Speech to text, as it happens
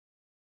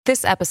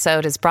This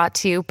episode is brought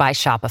to you by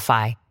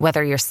Shopify.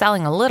 Whether you're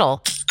selling a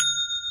little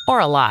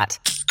or a lot,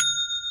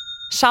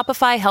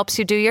 Shopify helps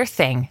you do your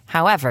thing,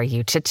 however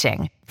you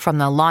cha-ching. From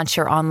the launch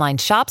your online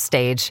shop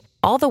stage,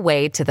 all the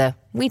way to the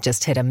we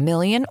just hit 1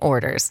 million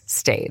orders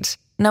stage.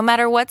 No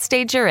matter what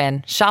stage you're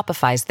in,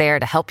 Shopify's there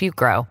to help you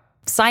grow.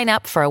 Sign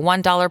up for a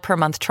 $1 per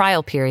month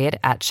trial period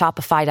at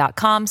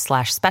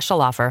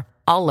shopify.com/special offer,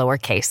 all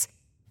lowercase.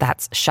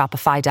 That's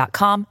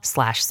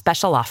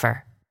shopify.com/special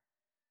offer.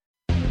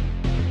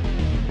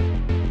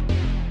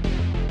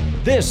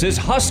 This is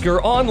Husker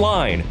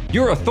Online,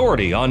 your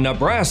authority on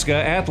Nebraska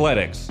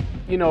athletics.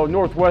 You know,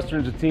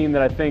 Northwestern's a team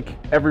that I think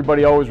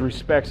everybody always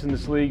respects in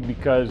this league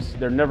because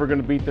they're never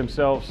going to beat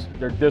themselves.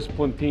 They're a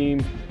disciplined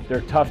team. They're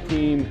a tough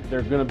team.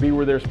 They're going to be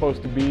where they're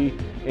supposed to be.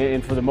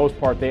 And for the most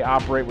part, they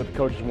operate what the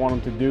coaches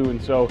want them to do.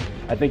 And so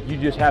I think you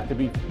just have to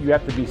be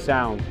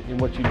sound in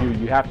what you do.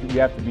 You have to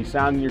be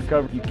sound in your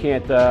cover. You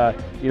can't,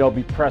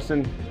 be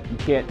pressing. You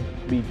can't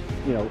be,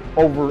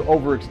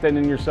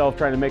 overextending yourself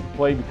trying to make a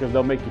play because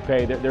they'll make you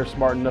pay. They're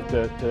smart enough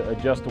to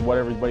adjust to what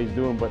everybody's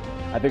doing. But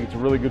I think it's a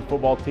really good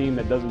football team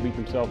that doesn't beat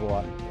themselves a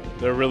lot.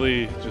 They're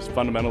really just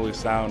fundamentally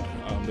sound.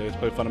 They just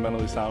play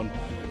fundamentally sound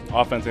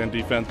offense and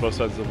defense, both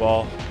sides of the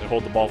ball. They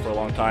hold the ball for a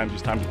long time,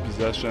 just time of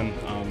possession.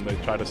 They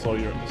try to slow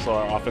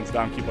our offense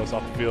down, keep us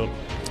off the field.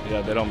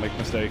 Yeah, they don't make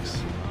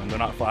mistakes. They're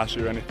not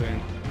flashy or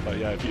anything. But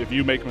yeah, if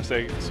you make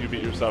mistakes, you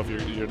beat yourself,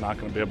 you're not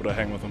going to be able to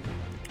hang with them.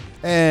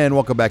 And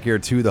welcome back here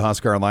to the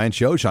Husker Online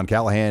Show. Sean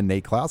Callahan,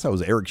 Nate Klaus. That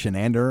was Eric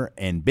Shenander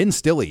and Ben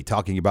Stilley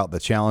talking about the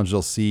challenge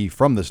they'll see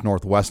from this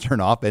Northwestern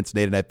offense,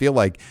 Nate. And I feel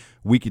like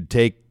we could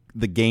take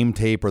the game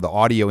tape or the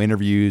audio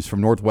interviews from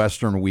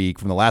Northwestern week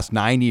from the last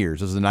 9 years.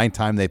 This is the 9th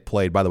time they've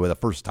played. By the way, the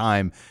first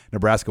time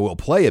Nebraska will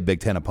play a Big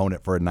Ten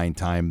opponent for a 9th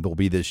time will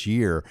be this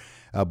year.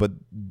 But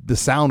the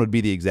sound would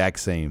be the exact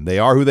same. They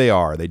are who they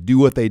are. They do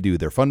what they do.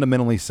 They're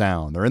fundamentally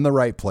sound. They're in the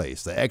right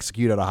place. They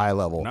execute at a high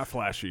level. Not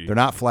flashy. They're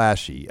not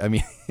flashy. I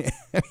mean,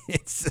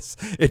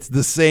 it's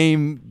the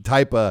same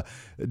type of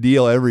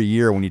deal every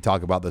year when you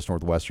talk about this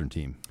Northwestern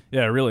team.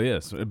 Yeah, it really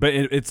is. But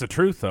it's the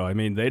truth, though. I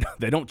mean,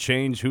 they don't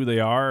change who they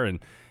are, and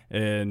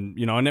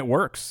it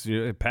works.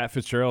 Pat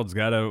Fitzgerald's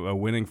got a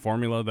winning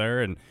formula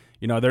there, and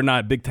they're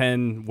not Big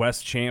Ten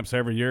West champs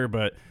every year,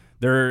 but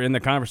they're in the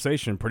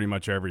conversation pretty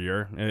much every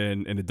year,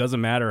 and it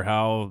doesn't matter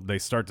how they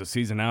start the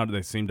season out.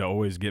 They seem to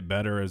always get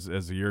better as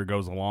the year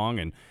goes along,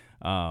 and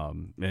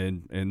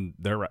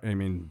they're. I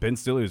mean, Ben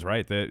Stilley is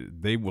right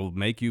that they will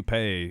make you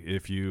pay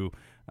if you.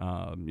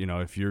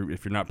 If you're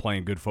not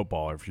playing good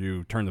football, or if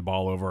you turn the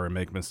ball over and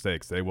make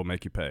mistakes, they will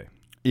make you pay.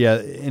 Yeah,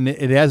 and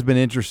it has been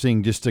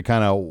interesting just to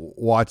kind of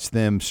watch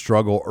them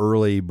struggle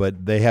early,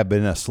 but they have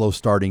been a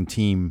slow-starting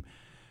team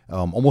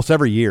almost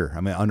every year.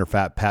 I mean, under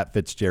Pat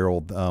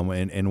Fitzgerald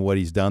and what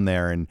he's done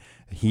there. And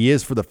he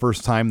is, for the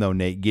first time, though,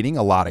 Nate, getting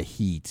a lot of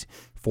heat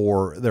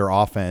for their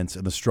offense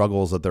and the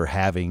struggles that they're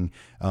having.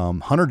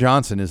 Hunter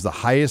Johnson is the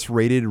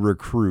highest-rated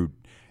recruit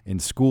in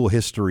school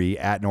history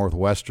at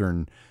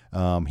Northwestern.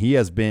 He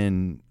has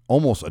been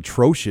almost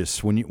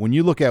atrocious when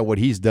you look at what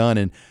he's done.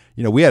 And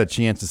we had a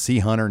chance to see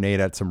Hunter, Nate,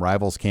 at some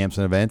Rivals camps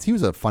and events. He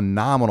was a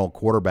phenomenal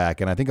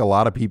quarterback, and I think a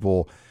lot of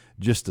people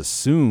just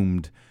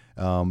assumed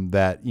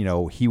that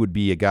he would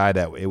be a guy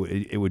that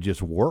it would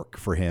just work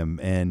for him,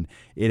 and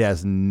it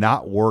has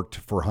not worked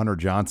for Hunter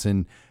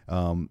Johnson.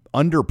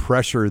 Under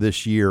pressure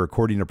this year,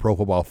 according to Pro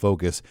Football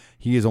Focus,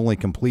 he is only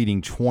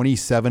completing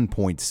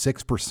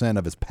 27.6%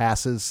 of his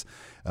passes.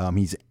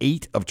 He's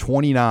 8 of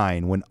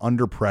 29 when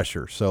under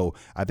pressure. So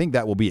I think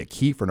that will be a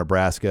key for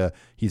Nebraska.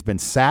 He's been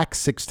sacked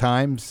 6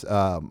 times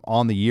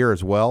on the year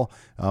as well.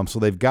 So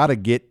they've got to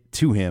get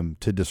to him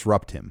to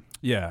disrupt him.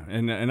 Yeah,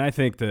 and I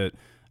think that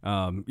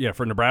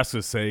for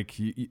Nebraska's sake,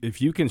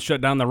 if you can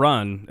shut down the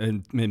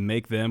run and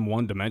make them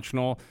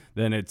one-dimensional,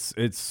 then it's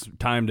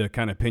time to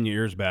kind of pin your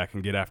ears back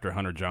and get after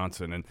Hunter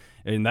Johnson.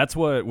 And that's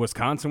what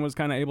Wisconsin was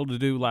kind of able to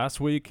do last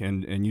week.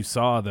 And you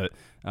saw that,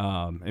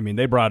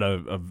 they brought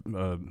a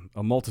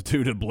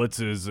multitude of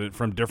blitzes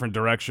from different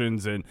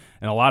directions, and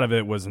a lot of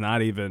it was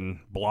not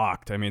even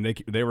blocked. I mean,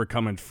 they were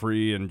coming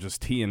free and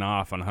just teeing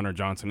off on Hunter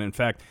Johnson. In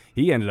fact,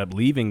 he ended up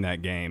leaving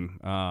that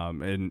game,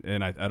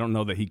 and I don't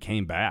know that he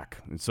came back.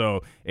 And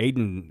so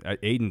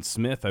Aiden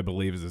Smith, I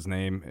believe is his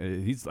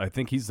name. I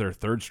think he's their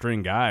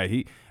third-string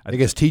guy. I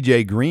guess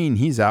TJ Green,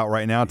 he's out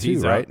right now too,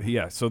 right? Out,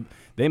 yeah, so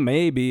they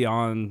may be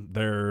on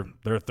their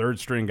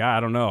third-string guy. I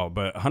don't know,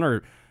 but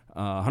Hunter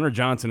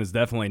Johnson is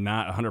definitely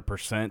not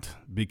 100%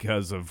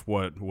 because of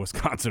what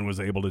Wisconsin was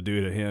able to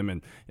do to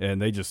him,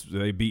 and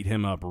they beat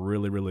him up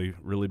really, really,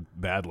 really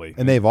badly.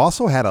 And they've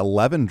also had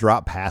 11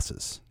 drop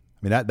passes.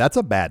 I mean, that's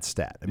a bad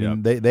stat. I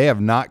mean, they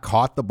have not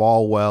caught the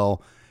ball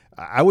well.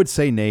 I would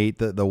say, Nate,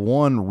 the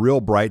one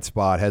real bright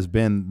spot has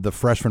been the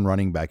freshman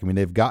running back. I mean,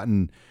 they've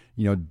gotten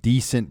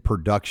decent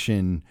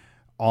production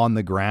on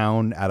the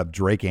ground out of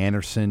Drake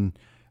Anderson.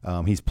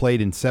 He's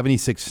played in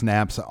 76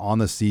 snaps on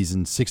the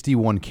season,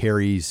 61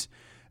 carries.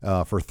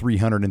 for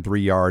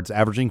 303 yards,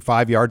 averaging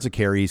 5 yards a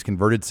carry. He's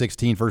converted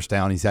 16 first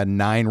down. He's had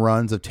 9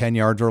 runs of 10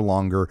 yards or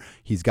longer.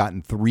 He's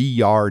gotten 3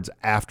 yards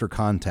after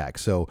contact.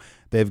 So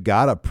they've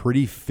got a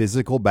pretty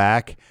physical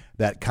back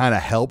that kind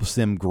of helps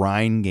them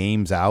grind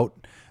games out.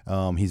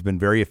 He's been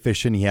very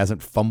efficient. He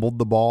hasn't fumbled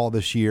the ball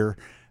this year.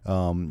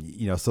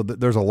 So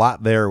there's a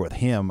lot there with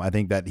him. I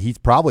think that he's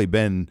probably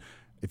been,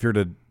 if you're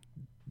to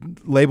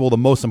label the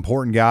most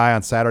important guy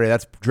on Saturday,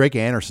 that's Drake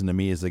Anderson to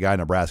me is the guy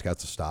Nebraska has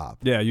to stop.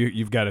 Yeah,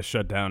 you've got to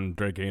shut down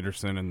Drake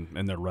Anderson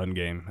and their run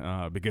game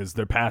because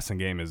their passing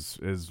game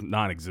is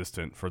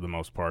non-existent for the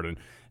most part. And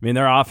I mean,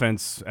 their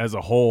offense as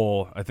a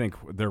whole, I think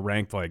they're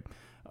ranked like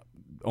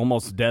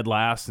almost dead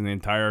last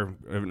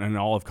in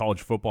all of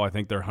college football. I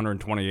think they're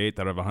 128th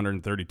out of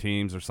 130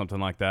 teams or something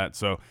like that.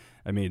 So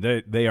I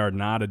mean, they are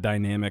not a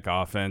dynamic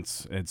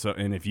offense,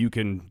 and if you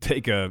can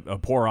take a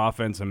poor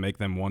offense and make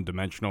them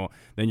one-dimensional,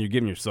 then you're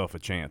giving yourself a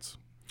chance.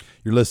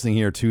 You're listening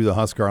here to the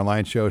Husker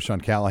Online Show. Sean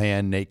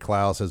Callahan, Nate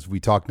Klaus, as we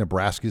talk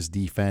Nebraska's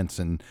defense,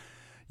 and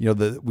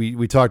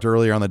we talked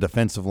earlier on the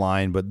defensive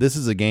line, but this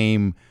is a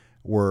game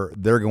where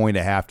they're going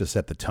to have to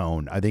set the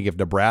tone. I think if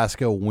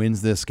Nebraska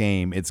wins this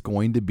game, it's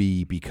going to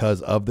be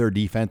because of their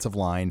defensive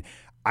line.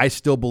 I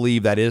still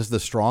believe that is the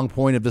strong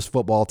point of this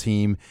football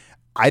team.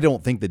 I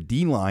don't think the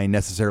D-line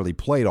necessarily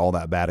played all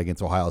that bad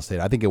against Ohio State.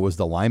 I think it was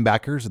the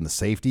linebackers and the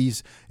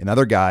safeties and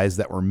other guys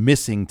that were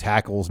missing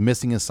tackles,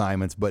 missing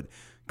assignments. But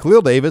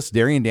Khalil Davis,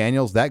 Darian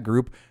Daniels, that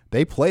group,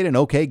 they played an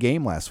okay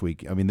game last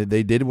week. I mean,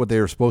 they did what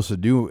they were supposed to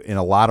do in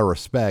a lot of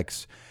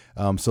respects.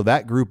 So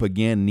that group,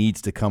 again,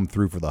 needs to come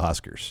through for the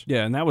Huskers.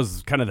 Yeah, and that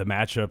was kind of the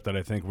matchup that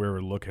I think we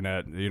were looking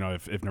at.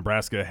 If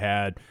Nebraska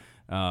had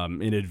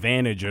an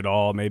advantage at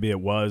all, maybe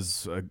it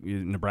was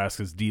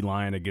Nebraska's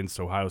D-line against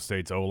Ohio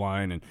State's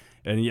O-line.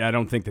 And yeah, I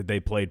don't think that they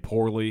played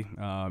poorly,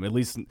 at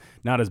least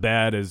not as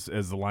bad as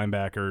the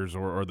linebackers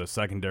or the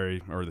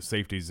secondary or the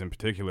safeties in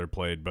particular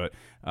played. But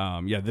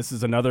this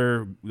is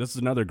another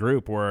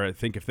group where I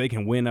think if they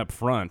can win up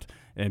front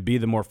and be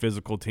the more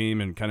physical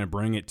team and kind of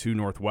bring it to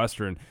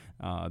Northwestern,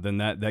 then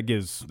that's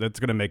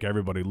going to make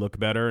everybody look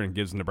better and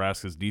gives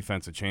Nebraska's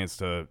defense a chance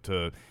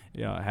to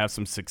have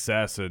some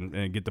success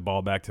and get the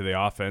ball back to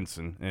the offense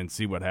and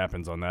see what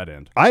happens on that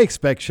end. I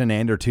expect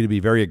Shenander to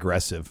be very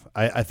aggressive.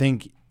 I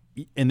think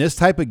in this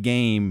type of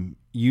game,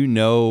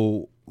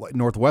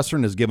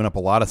 Northwestern has given up a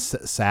lot of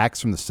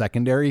sacks from the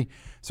secondary,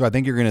 so I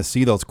think you're going to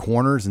see those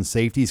corners and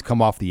safeties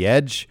come off the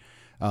edge.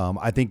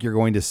 I think you're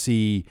going to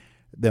see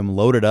them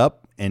loaded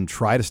up and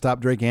try to stop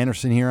Drake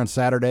Anderson here on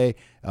Saturday.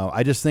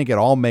 I just think it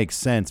all makes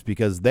sense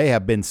because they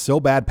have been so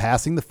bad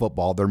passing the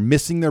football. They're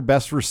missing their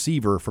best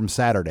receiver from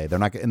Saturday. They're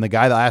not, and the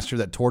guy last year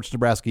that torched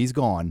Nebraska, he's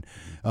gone.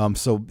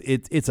 So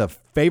it's a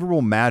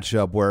favorable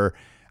matchup where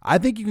I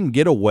think you can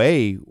get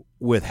away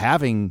with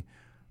having,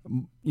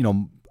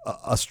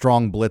 a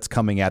strong blitz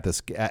coming at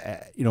this,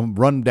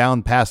 run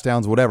down, pass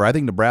downs, whatever. I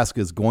think Nebraska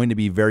is going to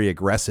be very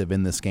aggressive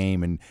in this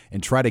game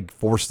and try to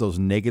force those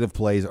negative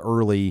plays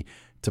early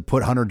to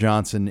put Hunter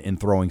Johnson in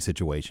throwing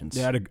situations.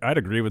 Yeah, I'd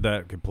agree with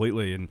that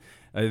completely. And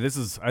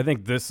I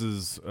think this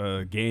is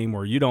a game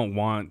where you don't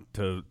want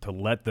to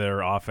let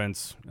their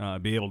offense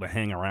be able to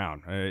hang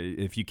around.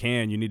 If you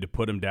can, you need to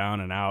put them down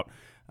and out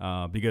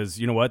because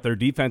you know what, their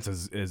defense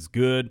is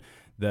good.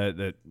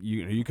 That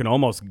you can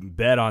almost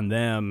bet on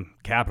them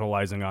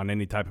capitalizing on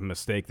any type of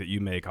mistake that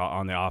you make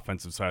on the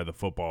offensive side of the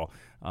football,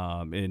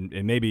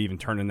 and maybe even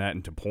turning that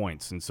into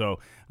points. And so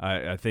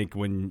I think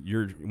when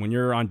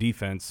you're on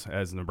defense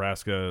as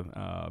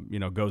Nebraska,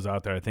 goes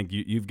out there, I think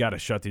you've got to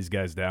shut these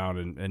guys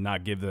down and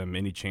not give them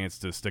any chance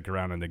to stick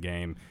around in the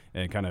game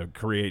and kind of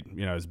create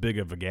as big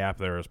of a gap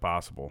there as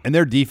possible. And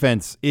their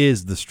defense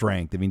is the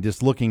strength. I mean,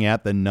 just looking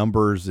at the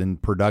numbers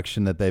and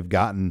production that they've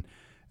gotten.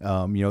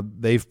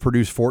 They've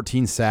produced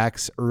 14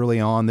 sacks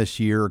early on this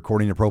year,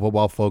 according to Pro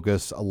Football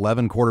Focus,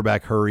 11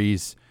 quarterback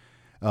hurries.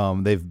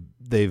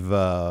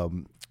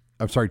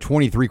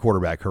 23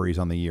 quarterback hurries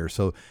on the year.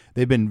 So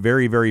they've been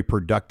very, very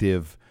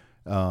productive,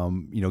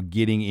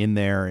 getting in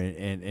there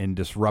and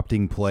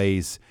disrupting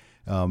plays.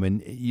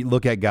 And you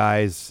look at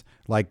guys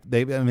like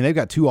they've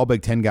got 2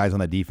 All-Big Ten guys on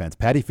the defense.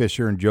 Patty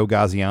Fisher and Joe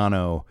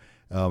Gaziano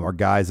are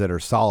guys that are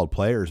solid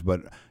players,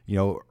 but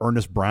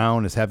Ernest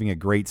Brown is having a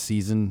great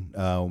season.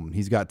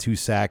 He's got 2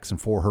 sacks and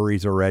 4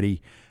 hurries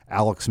already.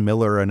 Alex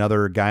Miller,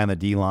 another guy on the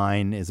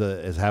D-line, is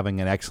having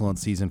an excellent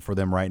season for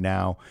them right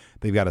now.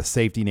 They've got a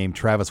safety named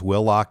Travis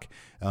Willock,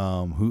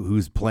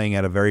 who's playing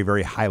at a very,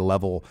 very high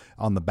level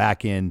on the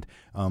back end.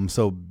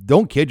 So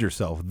don't kid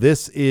yourself.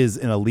 This is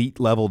an elite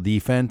level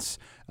defense.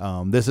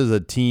 This is a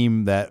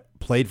team that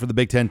played for the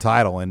Big Ten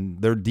title,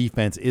 and their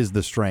defense is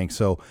the strength.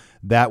 So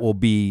that will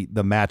be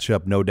the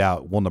matchup, no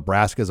doubt. Will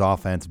Nebraska's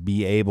offense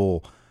be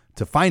able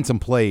to find some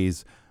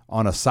plays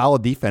on a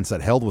solid defense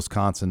that held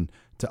Wisconsin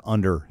to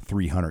under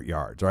 300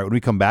 yards? All right, when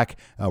we come back,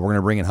 we're going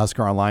to bring in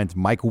Husker Online's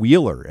Mike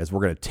Wheeler as we're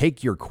going to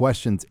take your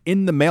questions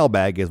in the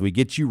mailbag as we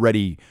get you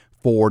ready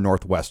for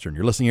Northwestern.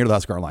 You're listening here to the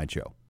Husker Online Show.